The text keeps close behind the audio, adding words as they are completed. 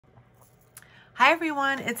Hi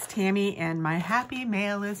everyone, it's Tammy and my happy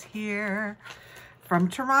mail is here from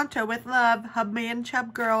Toronto with love, Hubman and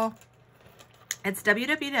Chubgirl. It's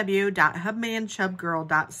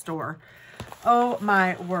www.hubmanandchubgirl.store. Oh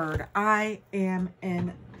my word, I am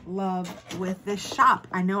in love with this shop.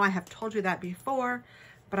 I know I have told you that before,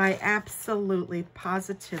 but I absolutely,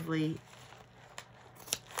 positively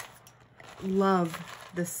love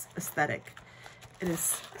this aesthetic. It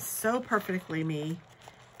is so perfectly me.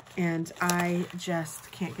 And I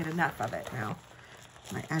just can't get enough of it now.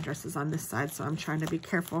 My address is on this side, so I'm trying to be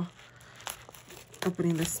careful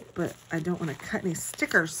opening this, but I don't want to cut any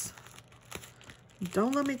stickers.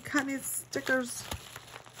 Don't let me cut any stickers.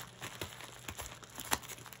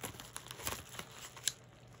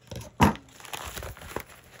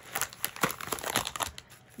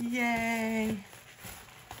 Yay.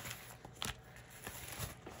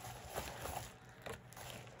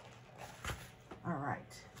 All right.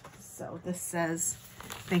 So this says,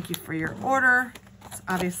 thank you for your order. It's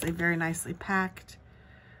obviously very nicely packed.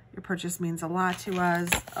 Your purchase means a lot to us.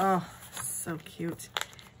 Oh, so cute.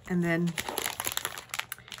 And then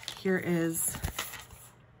here is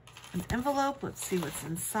an envelope. Let's see what's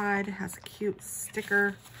inside. It has a cute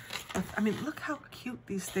sticker. I mean, look how cute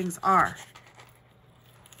these things are.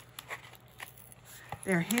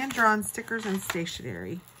 They're hand-drawn stickers and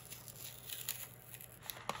stationery.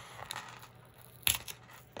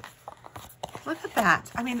 Look at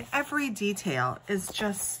that. I mean, every detail is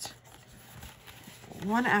just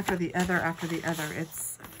one after the other after the other.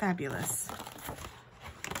 It's fabulous.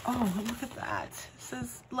 Oh, look at that. It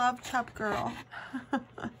says, love Chubgirl.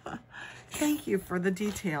 Thank you for the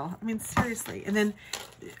detail. I mean, seriously. And then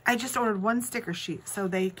I just ordered one sticker sheet. So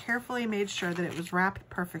they carefully made sure that it was wrapped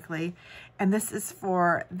perfectly. And this is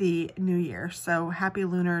for the new year. So happy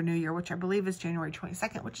Lunar New Year, which I believe is January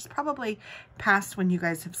 22nd, which is probably past when you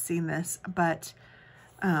guys have seen this. But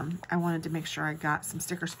I wanted to make sure I got some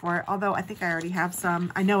stickers for it. Although I think I already have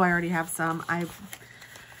some. I know I already have some. I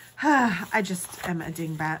just am a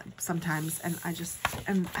dingbat sometimes, and I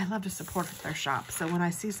love to support their shop. So when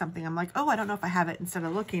I see something, I'm like, oh, I don't know if I have it. Instead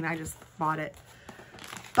of looking, I just bought it.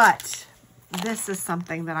 But this is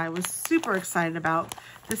something that I was super excited about.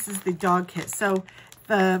 This is the dog kit. So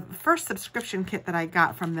the first subscription kit that I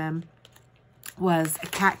got from them was a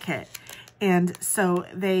cat kit. And so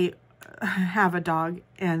they have a dog,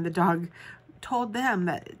 and the dog told them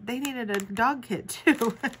that they needed a dog kit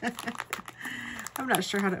too. I'm not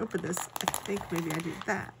sure how to open this. I think maybe I do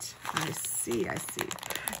that. I see.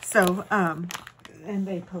 So, and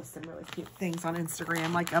they post some really cute things on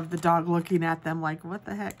Instagram, like of the dog looking at them like, what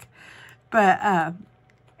the heck? But,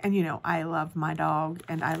 and you know, I love my dog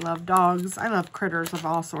and I love dogs. I love critters of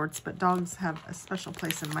all sorts, but dogs have a special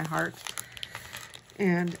place in my heart.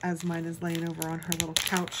 And as mine is laying over on her little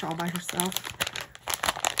couch all by herself,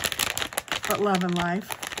 but love and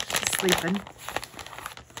life, she's sleeping.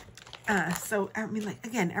 So, I mean, like,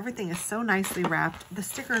 again, everything is so nicely wrapped. The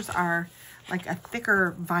stickers are like a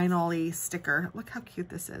thicker vinyl-y sticker. Look how cute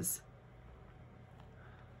this is.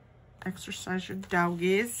 Exercise your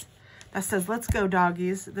doggies. That says, let's go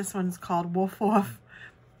doggies. This one's called Woof Woof.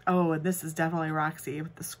 Oh, and this is definitely Roxy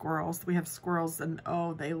with the squirrels. We have squirrels, and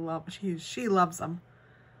oh, they love, she loves them.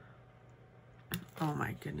 Oh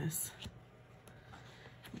my goodness.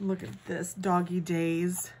 Look at this, doggy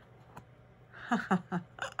days.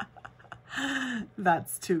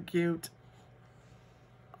 That's too cute.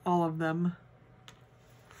 All of them.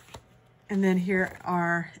 And then here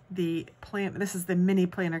are the this is the mini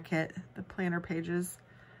planner kit, the planner pages.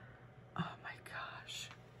 Oh my gosh.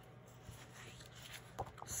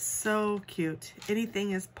 So cute.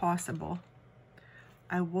 Anything is possible.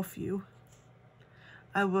 I woof you.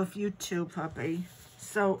 I woof you too, puppy.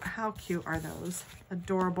 So how cute are those?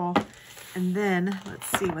 Adorable. And then let's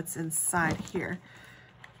see what's inside here.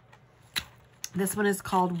 This one is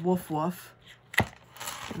called Woof Woof,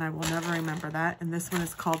 and I will never remember that. And this one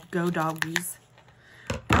is called Go Doggies.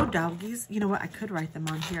 Go Doggies. You know what? I could write them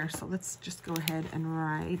on here, so let's just go ahead and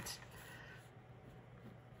write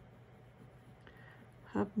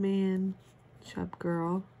Hubman,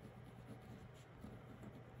 Chubgirl.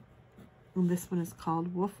 And this one is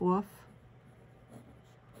called Woof Woof.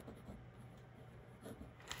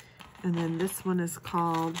 And then this one is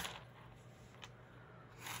called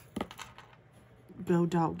Go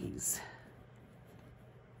Doggies.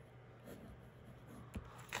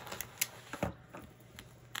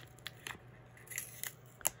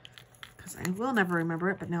 Because I will never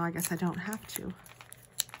remember it, but now I guess I don't have to.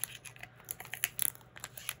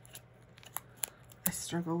 I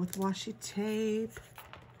struggle with washi tape.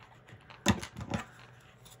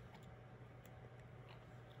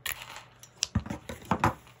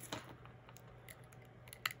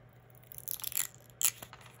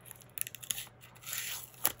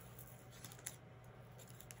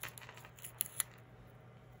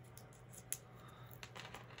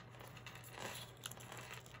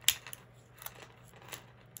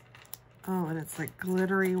 Oh, and it's like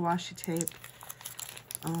glittery washi tape.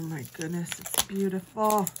 Oh my goodness, it's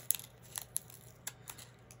beautiful.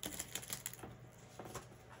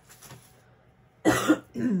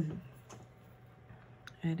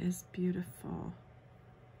 It is beautiful.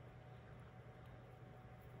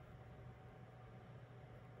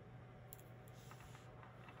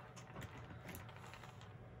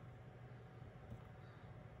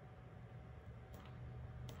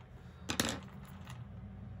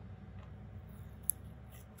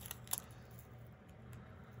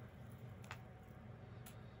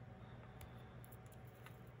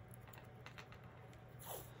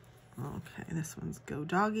 Okay, this one's Go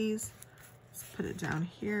Doggies. Let's put it down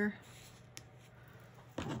here.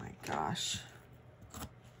 Oh my gosh.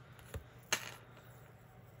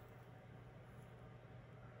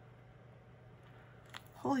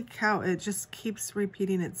 Holy cow, it just keeps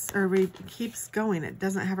repeating keeps going. It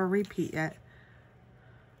doesn't have a repeat yet.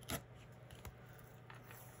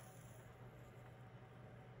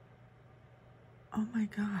 Oh my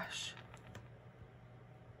gosh.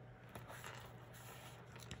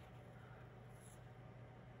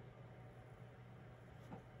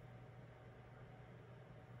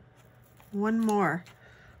 One more.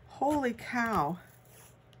 Holy cow.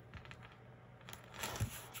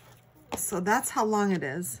 So that's how long it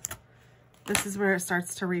is. This is where it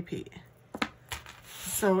starts to repeat.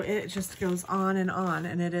 So it just goes on,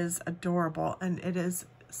 and it is adorable, and it is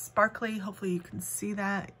sparkly. Hopefully you can see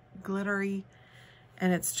that, glittery,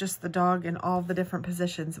 and it's just the dog in all the different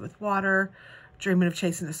positions with water, dreaming of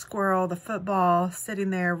chasing the squirrel, the football, sitting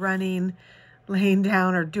there, running, laying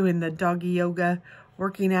down or doing the doggy yoga,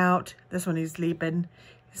 working out. This one he's sleeping.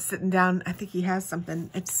 He's sitting down. I think he has something.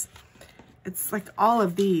 It's like all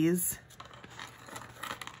of these.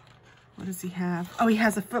 What does he have? Oh, he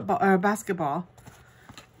has a football or a basketball.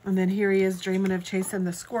 And then here he is dreaming of chasing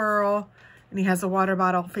the squirrel. And he has a water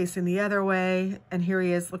bottle facing the other way. And here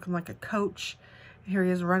he is looking like a coach. Here he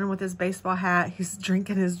is running with his baseball hat. He's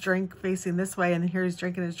drinking his drink facing this way. And here he's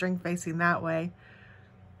drinking his drink facing that way.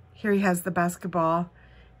 Here he has the basketball.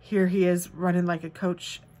 Here he is running like a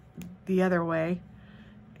coach the other way.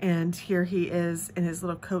 And here he is in his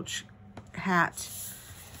little coach hat.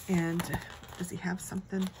 And does he have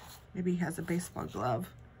something? Maybe he has a baseball glove.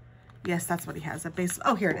 Yes, that's what he has.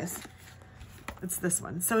 Oh, here it is. It's this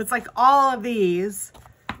one. So it's like all of these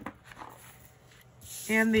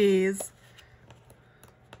and these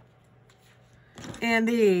and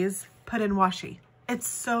these put in washi. It's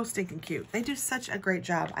so stinking cute. They do such a great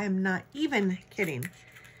job. I am not even kidding.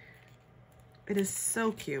 It is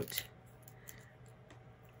so cute.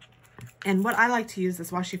 And what I like to use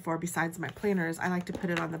this washi for, besides my planners, I like to put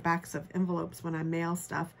it on the backs of envelopes when I mail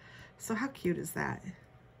stuff. So how cute is that?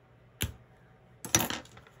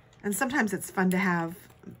 And sometimes it's fun to have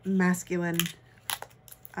masculine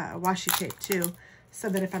washi tape too, so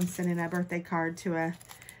that if I'm sending a birthday card to a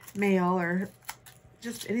male or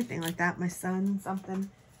just anything like that, my son, something,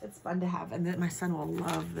 it's fun to have. And then my son will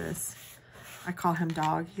love this. I call him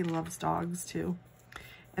Dog. He loves dogs too.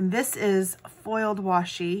 And this is foiled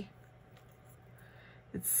washi.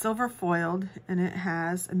 It's silver foiled, and it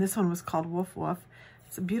has, and this one was called Woof Woof.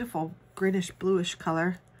 It's a beautiful greenish bluish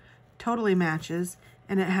color. Totally matches.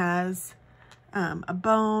 And it has a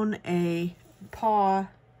bone, a paw,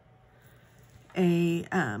 a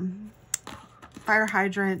fire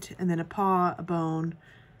hydrant, and then a paw, a bone.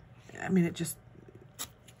 I mean,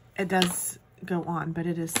 it does go on, but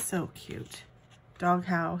it is so cute.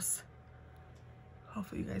 Doghouse.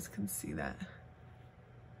 Hopefully you guys can see that.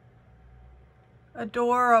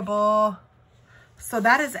 Adorable. So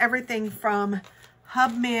that is everything from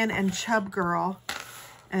Hubman and Chubgirl.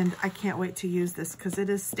 And I can't wait to use this because it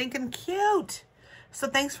is stinking cute. So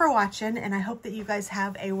thanks for watching, and I hope that you guys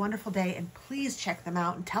have a wonderful day. And please check them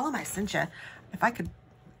out and tell them I sent you. If I could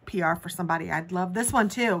PR for somebody, I'd love this one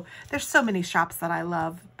too. There's so many shops that I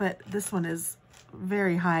love, but this one is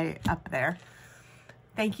very high up there.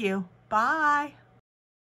 Thank you. Bye.